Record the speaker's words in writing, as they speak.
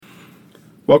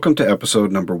Welcome to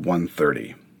episode number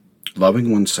 130,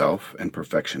 Loving Oneself and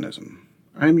Perfectionism.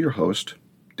 I am your host,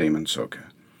 Damon Soka.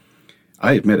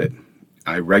 I admit it,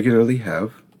 I regularly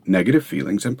have negative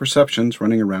feelings and perceptions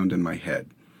running around in my head.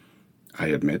 I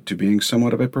admit to being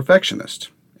somewhat of a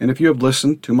perfectionist, and if you have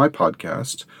listened to my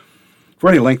podcasts for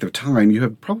any length of time, you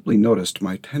have probably noticed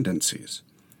my tendencies.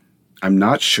 I'm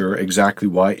not sure exactly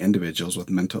why individuals with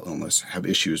mental illness have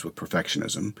issues with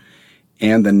perfectionism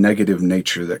and the negative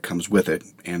nature that comes with it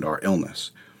and our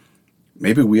illness.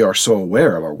 Maybe we are so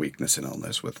aware of our weakness and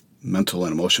illness with mental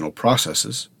and emotional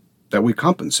processes that we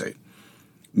compensate.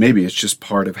 Maybe it's just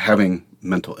part of having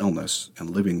mental illness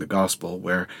and living the gospel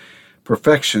where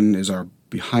perfection is our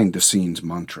behind-the-scenes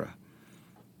mantra.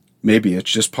 Maybe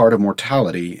it's just part of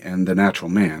mortality and the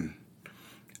natural man.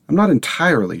 I'm not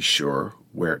entirely sure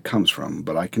where it comes from,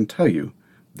 but I can tell you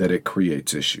that it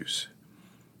creates issues.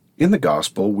 In the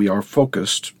gospel, we are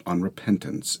focused on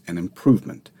repentance and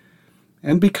improvement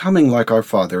and becoming like our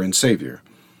Father and Savior.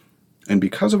 And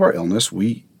because of our illness,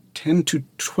 we tend to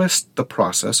twist the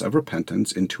process of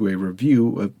repentance into a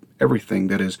review of everything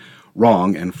that is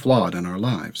wrong and flawed in our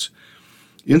lives.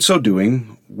 In so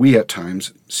doing, we at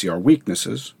times see our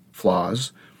weaknesses,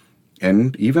 flaws,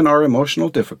 and even our emotional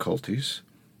difficulties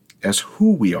as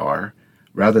who we are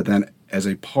rather than as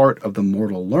a part of the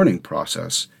mortal learning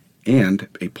process and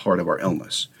a part of our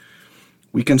illness.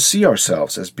 We can see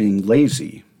ourselves as being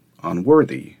lazy,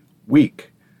 unworthy, weak,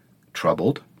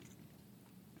 troubled,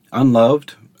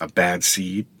 unloved, a bad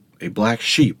seed, a black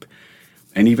sheep,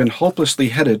 and even hopelessly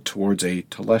headed towards a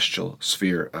telestial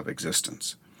sphere of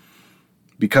existence.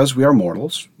 Because we are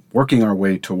mortals, working our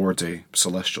way towards a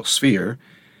celestial sphere,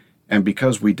 and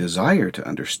because we desire to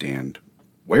understand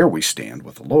where we stand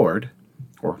with the Lord,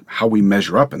 or how we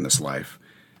measure up in this life,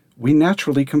 we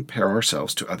naturally compare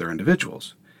ourselves to other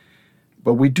individuals,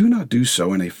 but we do not do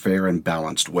so in a fair and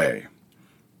balanced way.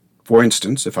 For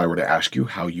instance, if I were to ask you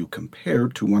how you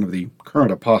compared to one of the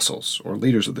current apostles or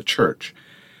leaders of the church,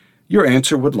 your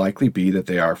answer would likely be that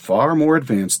they are far more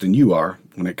advanced than you are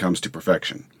when it comes to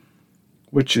perfection,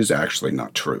 which is actually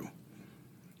not true.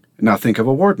 Now think of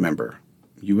a ward member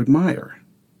you admire.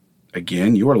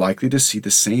 Again, you are likely to see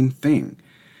the same thing.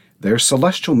 Their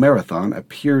celestial marathon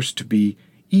appears to be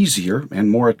easier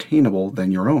and more attainable than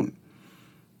your own.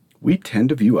 We tend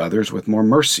to view others with more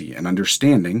mercy and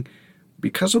understanding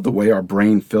because of the way our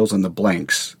brain fills in the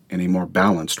blanks in a more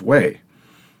balanced way.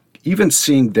 Even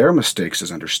seeing their mistakes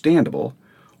is understandable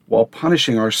while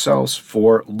punishing ourselves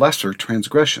for lesser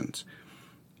transgressions,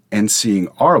 and seeing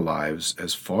our lives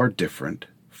as far different,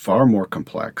 far more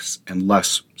complex, and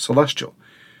less celestial.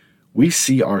 We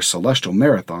see our celestial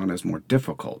marathon as more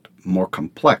difficult, more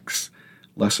complex,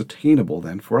 less attainable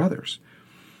than for others.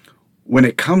 When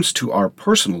it comes to our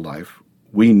personal life,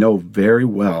 we know very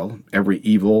well every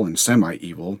evil and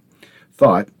semi-evil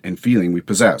thought and feeling we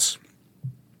possess,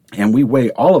 and we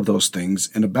weigh all of those things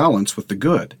in a balance with the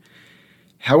good.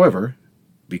 However,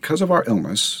 because of our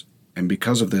illness and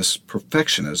because of this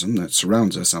perfectionism that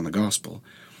surrounds us on the gospel,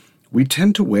 we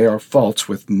tend to weigh our faults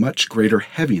with much greater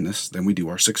heaviness than we do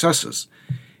our successes.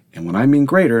 And when I mean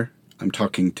greater, I'm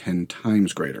talking 10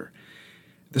 times greater.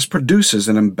 This produces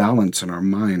an imbalance in our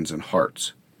minds and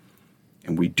hearts,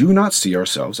 and we do not see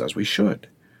ourselves as we should.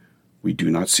 We do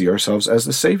not see ourselves as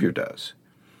the Savior does.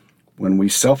 When we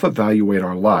self-evaluate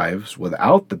our lives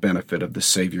without the benefit of the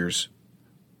Savior's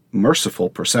merciful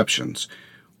perceptions,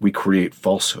 we create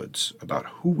falsehoods about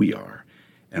who we are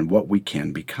and what we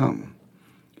can become.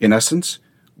 In essence,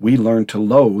 we learn to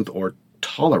loathe or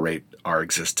tolerate our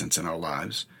existence in our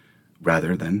lives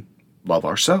rather than love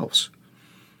ourselves.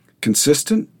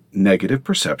 Consistent negative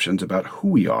perceptions about who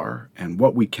we are and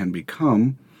what we can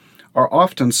become are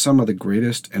often some of the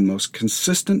greatest and most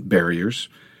consistent barriers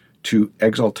to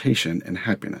exaltation and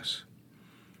happiness.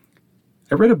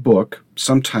 I read a book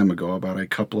some time ago about a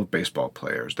couple of baseball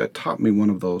players that taught me one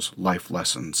of those life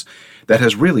lessons that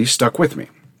has really stuck with me.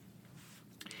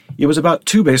 It was about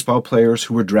two baseball players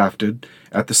who were drafted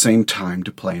at the same time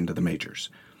to play into the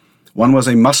majors. One was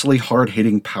a muscly,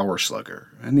 hard-hitting power slugger,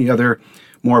 and the other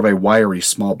more of a wiry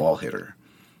small ball hitter.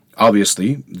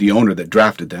 Obviously, the owner that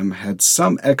drafted them had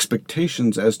some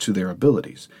expectations as to their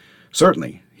abilities.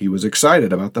 Certainly, he was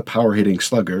excited about the power-hitting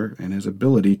slugger and his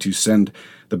ability to send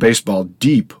the baseball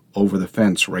deep over the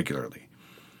fence regularly.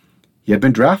 He had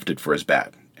been drafted for his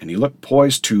bat, and he looked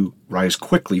poised to rise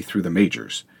quickly through the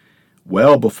majors,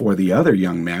 well before the other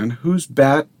young man whose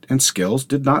bat and skills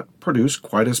did not produce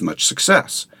quite as much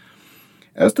success.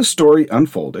 As the story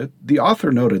unfolded, the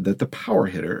author noted that the power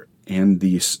hitter and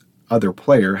the other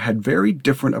player had very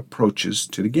different approaches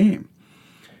to the game.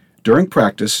 During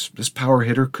practice, this power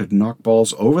hitter could knock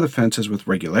balls over the fences with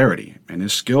regularity, and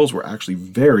his skills were actually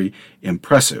very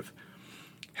impressive.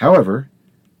 However,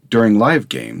 during live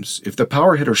games, if the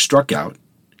power hitter struck out,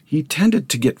 he tended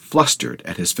to get flustered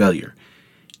at his failure,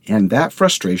 and that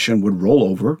frustration would roll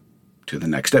over to the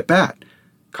next at-bat,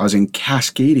 causing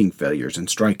cascading failures and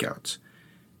strikeouts.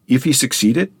 If he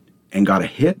succeeded and got a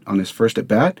hit on his first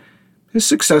at-bat, his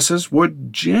successes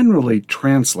would generally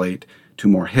translate to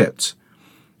more hits.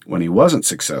 When he wasn't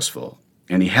successful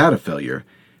and he had a failure,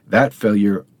 that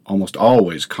failure almost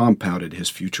always compounded his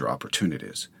future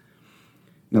opportunities.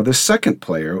 Now, this second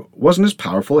player wasn't as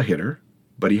powerful a hitter,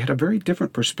 but he had a very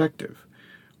different perspective.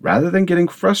 Rather than getting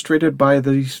frustrated by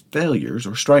these failures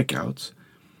or strikeouts,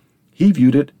 he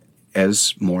viewed it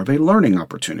as more of a learning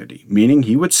opportunity, meaning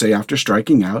he would say after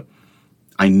striking out,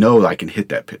 "I know I can hit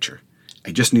that pitcher.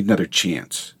 I just need another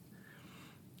chance."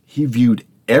 He viewed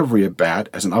every at-bat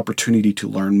as an opportunity to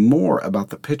learn more about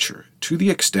the pitcher to the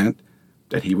extent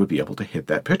that he would be able to hit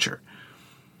that pitcher.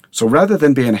 So rather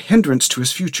than being a hindrance to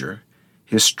his future,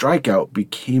 his strikeout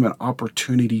became an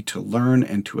opportunity to learn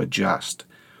and to adjust.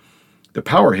 The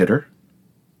power hitter,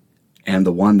 and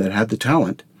the one that had the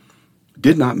talent,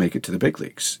 did not make it to the big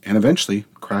leagues and eventually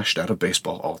crashed out of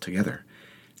baseball altogether.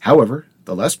 However,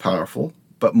 the less powerful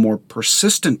but more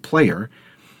persistent player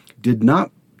did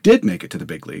make it to the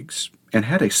big leagues and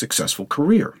had a successful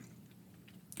career.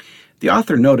 The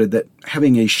author noted that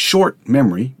having a short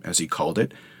memory, as he called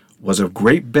it, was of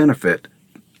great benefit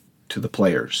to the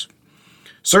players.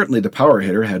 Certainly the power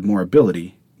hitter had more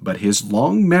ability, but his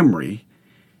long memory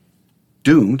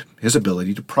doomed his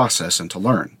ability to process and to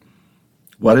learn.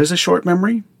 What is a short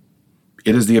memory?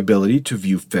 It is the ability to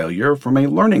view failure from a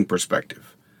learning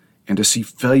perspective and to see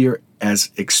failure as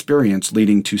experience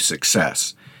leading to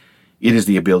success. It is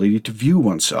the ability to view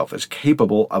oneself as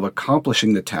capable of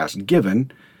accomplishing the task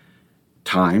given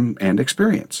time and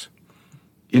experience.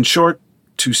 In short,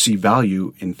 to see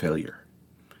value in failure.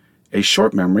 A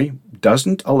short memory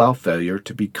doesn't allow failure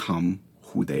to become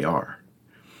who they are.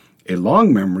 A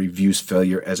long memory views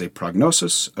failure as a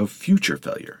prognosis of future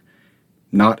failure,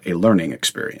 not a learning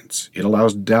experience. It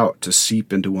allows doubt to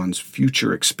seep into one's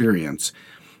future experience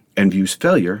and views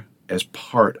failure as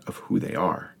part of who they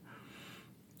are.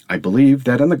 I believe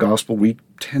that in the gospel we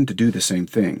tend to do the same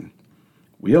thing.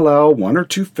 We allow one or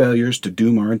two failures to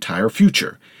doom our entire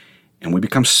future, and we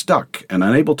become stuck and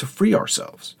unable to free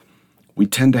ourselves. We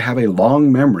tend to have a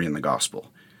long memory in the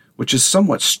gospel, which is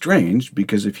somewhat strange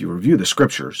because if you review the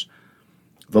scriptures,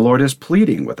 the Lord is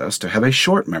pleading with us to have a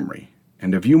short memory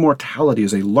and to view mortality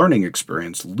as a learning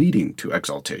experience leading to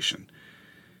exaltation.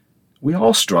 We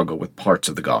all struggle with parts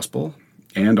of the gospel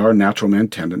and our natural man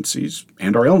tendencies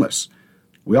and our illness.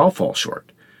 We all fall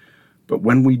short. But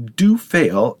when we do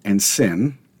fail and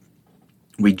sin,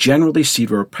 we generally see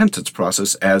the repentance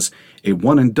process as a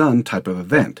one-and-done type of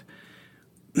event.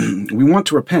 We want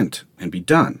to repent and be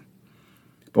done.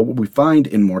 But what we find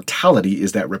in mortality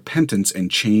is that repentance and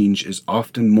change is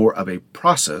often more of a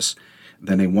process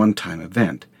than a one-time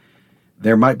event.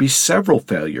 There might be several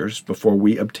failures before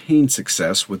we obtain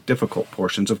success with difficult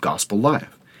portions of gospel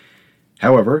life.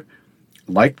 However,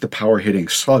 like the power-hitting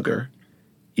slugger,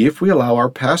 if we allow our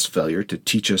past failure to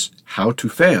teach us how to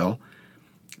fail,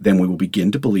 then we will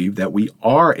begin to believe that we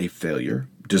are a failure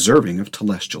deserving of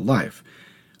telestial life,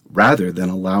 rather than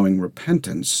allowing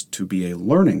repentance to be a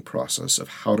learning process of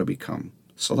how to become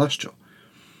celestial.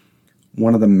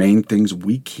 One of the main things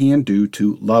we can do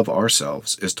to love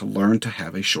ourselves is to learn to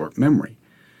have a short memory.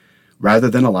 Rather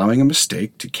than allowing a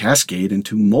mistake to cascade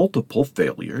into multiple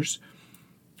failures,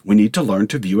 we need to learn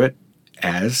to view it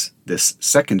as this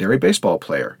secondary baseball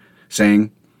player,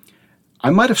 saying, "I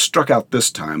might have struck out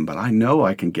this time, but I know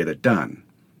I can get it done.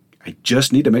 I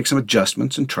just need to make some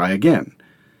adjustments and try again."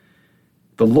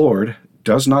 The Lord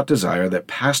does not desire that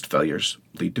past failures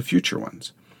lead to future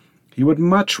ones. He would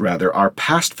much rather our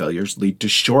past failures lead to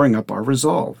shoring up our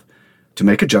resolve, to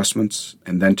make adjustments,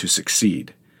 and then to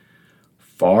succeed.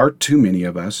 Far too many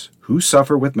of us who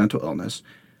suffer with mental illness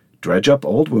dredge up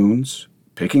old wounds,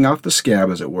 picking off the scab,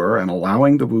 as it were, and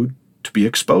allowing the wound to be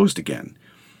exposed again,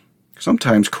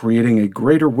 sometimes creating a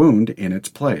greater wound in its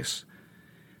place.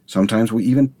 Sometimes we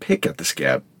even pick at the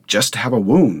scab just to have a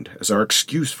wound as our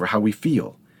excuse for how we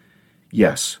feel.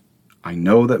 Yes, I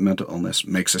know that mental illness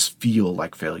makes us feel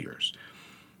like failures.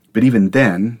 But even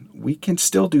then, we can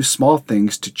still do small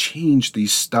things to change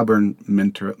these stubborn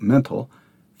mental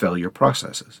failure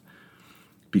processes.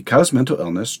 Because mental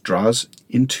illness draws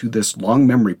into this long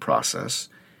memory process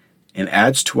and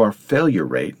adds to our failure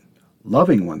rate,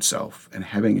 loving oneself and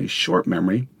having a short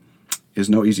memory is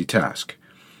no easy task.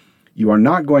 You are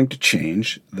not going to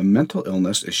change the mental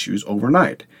illness issues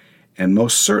overnight, and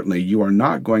most certainly you are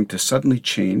not going to suddenly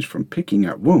change from picking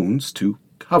at wounds to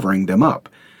covering them up.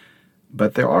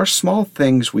 But there are small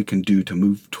things we can do to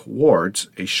move towards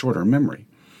a shorter memory.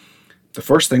 The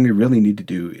first thing we really need to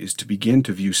do is to begin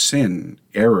to view sin,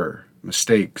 error,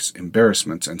 mistakes,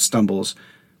 embarrassments, and stumbles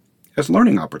as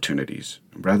learning opportunities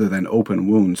rather than open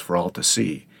wounds for all to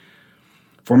see.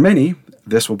 For many,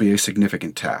 this will be a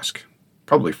significant task,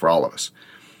 probably for all of us.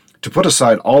 To put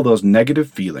aside all those negative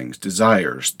feelings,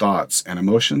 desires, thoughts, and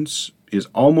emotions is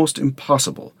almost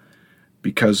impossible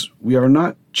because we are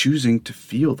not choosing to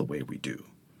feel the way we do.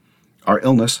 Our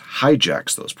illness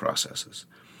hijacks those processes.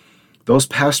 Those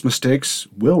past mistakes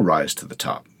will rise to the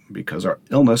top because our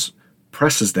illness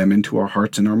presses them into our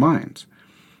hearts and our minds.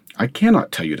 I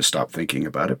cannot tell you to stop thinking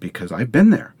about it because I've been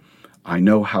there. I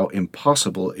know how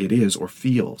impossible it is or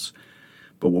feels.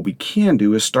 But what we can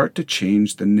do is start to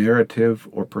change the narrative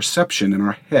or perception in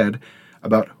our head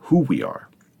about who we are.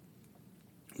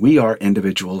 We are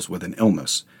individuals with an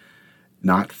illness,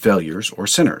 not failures or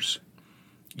sinners.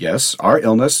 Yes, our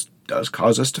illness does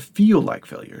cause us to feel like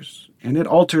failures, and it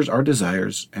alters our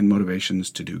desires and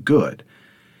motivations to do good.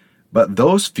 But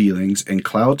those feelings and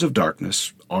clouds of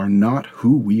darkness are not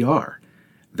who we are.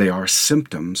 They are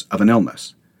symptoms of an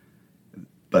illness,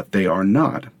 but they are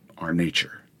not our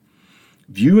nature.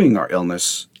 Viewing our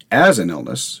illness as an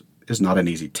illness is not an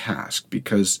easy task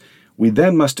because we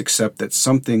then must accept that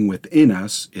something within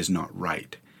us is not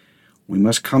right. We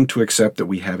must come to accept that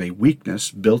we have a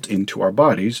weakness built into our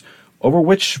bodies over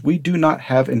which we do not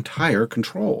have entire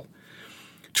control.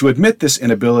 To admit this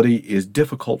inability is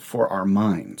difficult for our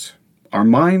minds. Our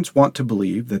minds want to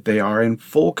believe that they are in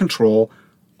full control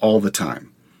all the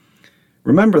time.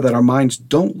 Remember that our minds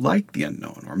don't like the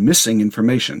unknown or missing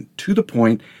information to the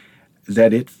point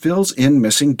that it fills in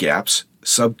missing gaps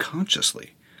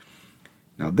subconsciously.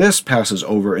 Now this passes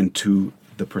over into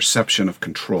the perception of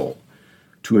control.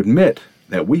 To admit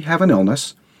that we have an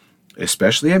illness,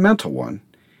 especially a mental one,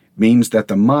 means that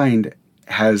the mind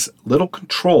has little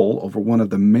control over one of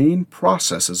the main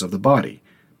processes of the body,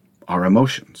 our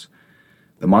emotions.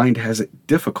 The mind has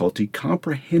difficulty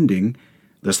comprehending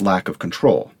this lack of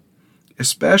control,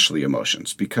 especially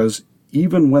emotions, because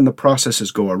even when the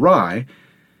processes go awry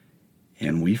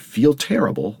and we feel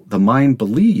terrible, the mind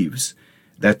believes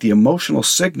that the emotional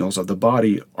signals of the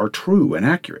body are true and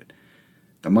accurate.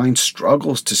 The mind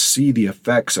struggles to see the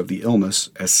effects of the illness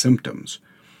as symptoms.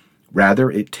 Rather,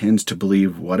 it tends to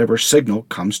believe whatever signal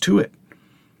comes to it.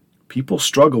 People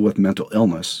struggle with mental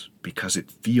illness because it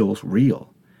feels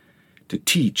real. To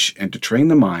teach and to train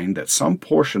the mind that some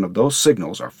portion of those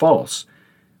signals are false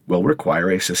will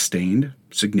require a sustained,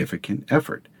 significant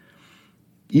effort.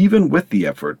 Even with the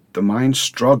effort, the mind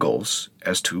struggles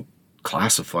as to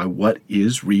classify what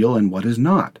is real and what is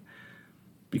not,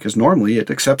 because normally it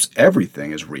accepts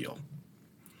everything as real.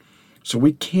 So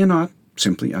we cannot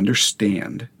simply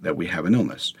understand that we have an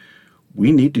illness.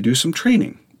 We need to do some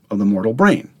training of the mortal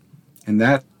brain, and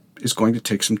that is going to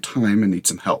take some time and need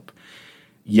some help.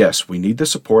 Yes, we need the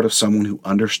support of someone who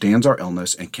understands our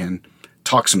illness and can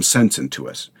talk some sense into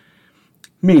us,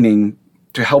 meaning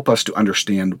to help us to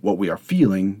understand what we are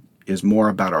feeling is more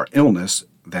about our illness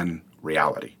than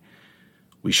reality.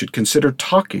 We should consider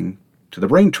talking to the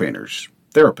brain trainers,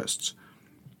 therapists,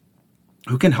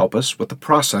 who can help us with the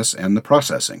process and the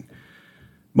processing.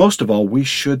 Most of all, we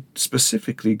should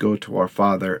specifically go to our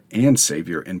Father and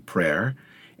Savior in prayer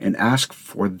and ask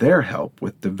for their help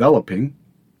with developing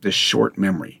this short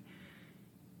memory.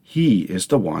 He is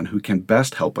the one who can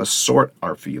best help us sort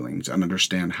our feelings and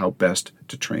understand how best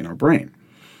to train our brain.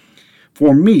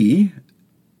 For me,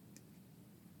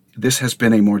 this has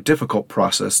been a more difficult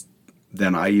process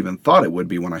than I even thought it would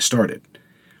be when I started.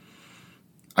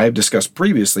 I have discussed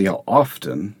previously how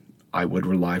often I would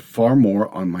rely far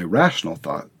more on my rational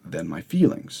thought than my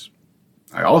feelings.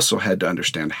 I also had to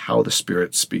understand how the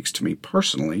Spirit speaks to me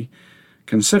personally,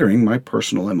 considering my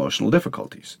personal emotional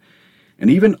difficulties. And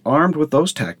even armed with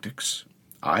those tactics,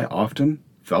 I often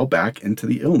fell back into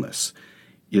the illness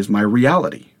is my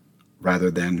reality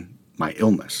rather than my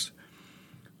illness.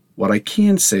 What I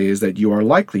can say is that you are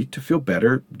likely to feel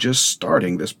better just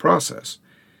starting this process.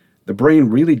 The brain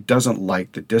really doesn't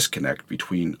like the disconnect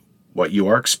between what you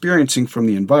are experiencing from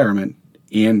the environment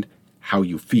and how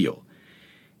you feel.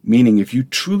 Meaning, if you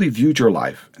truly viewed your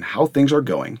life and how things are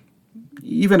going,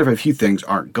 even if a few things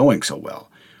aren't going so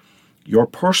well, your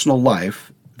personal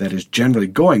life that is generally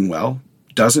going well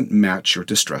doesn't match your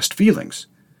distressed feelings.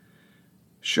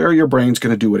 Sure, your brain's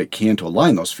going to do what it can to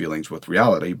align those feelings with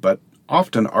reality, but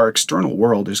often our external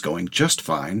world is going just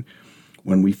fine,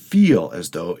 when we feel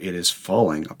as though it is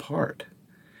falling apart.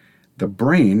 The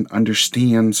brain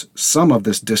understands some of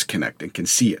this disconnect and can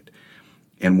see it.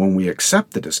 And when we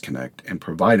accept the disconnect and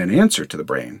provide an answer to the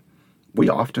brain, we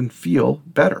often feel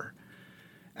better.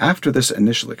 After this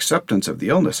initial acceptance of the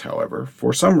illness, however,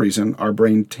 for some reason our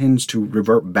brain tends to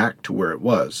revert back to where it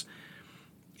was,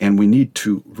 and we need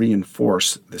to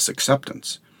reinforce this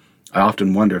acceptance. I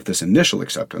often wonder if this initial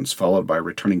acceptance, followed by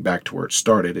returning back to where it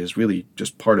started, is really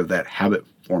just part of that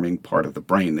habit-forming part of the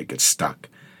brain that gets stuck.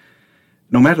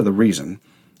 No matter the reason,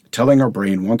 telling our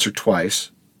brain once or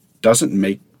twice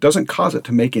doesn't cause it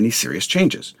to make any serious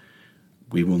changes.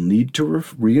 We will need to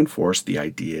reinforce the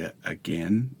idea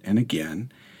again and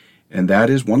again, and that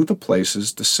is one of the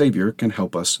places the Savior can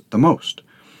help us the most.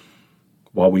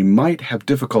 While we might have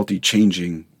difficulty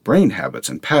changing brain habits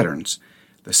and patterns,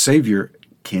 the Savior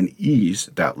can ease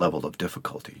that level of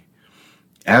difficulty.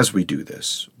 As we do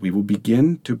this, we will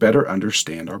begin to better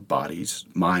understand our bodies,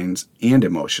 minds, and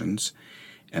emotions,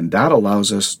 and that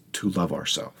allows us to love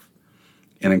ourselves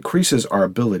and increases our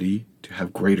ability to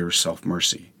have greater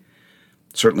self-mercy.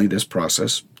 Certainly this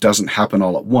process doesn't happen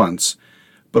all at once,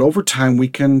 but over time we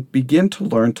can begin to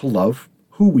learn to love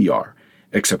who we are,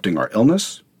 accepting our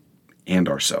illness and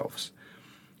ourselves.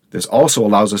 This also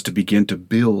allows us to begin to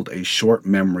build a short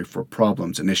memory for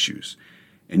problems and issues,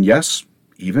 and yes,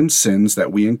 even sins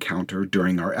that we encounter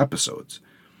during our episodes.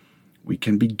 We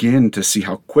can begin to see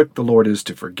how quick the Lord is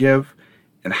to forgive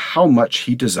and how much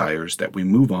He desires that we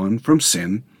move on from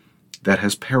sin that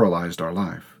has paralyzed our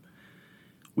life.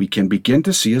 We can begin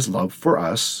to see His love for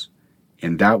us,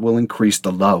 and that will increase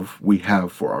the love we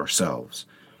have for ourselves.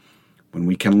 When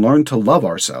we can learn to love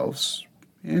ourselves,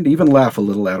 and even laugh a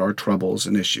little at our troubles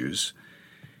and issues,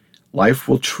 life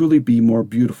will truly be more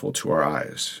beautiful to our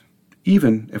eyes,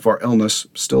 even if our illness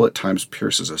still at times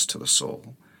pierces us to the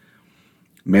soul.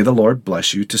 May the Lord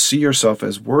bless you to see yourself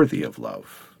as worthy of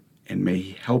love, and may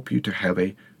He help you to have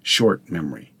a short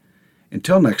memory.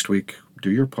 Until next week, do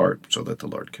your part so that the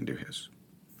Lord can do His.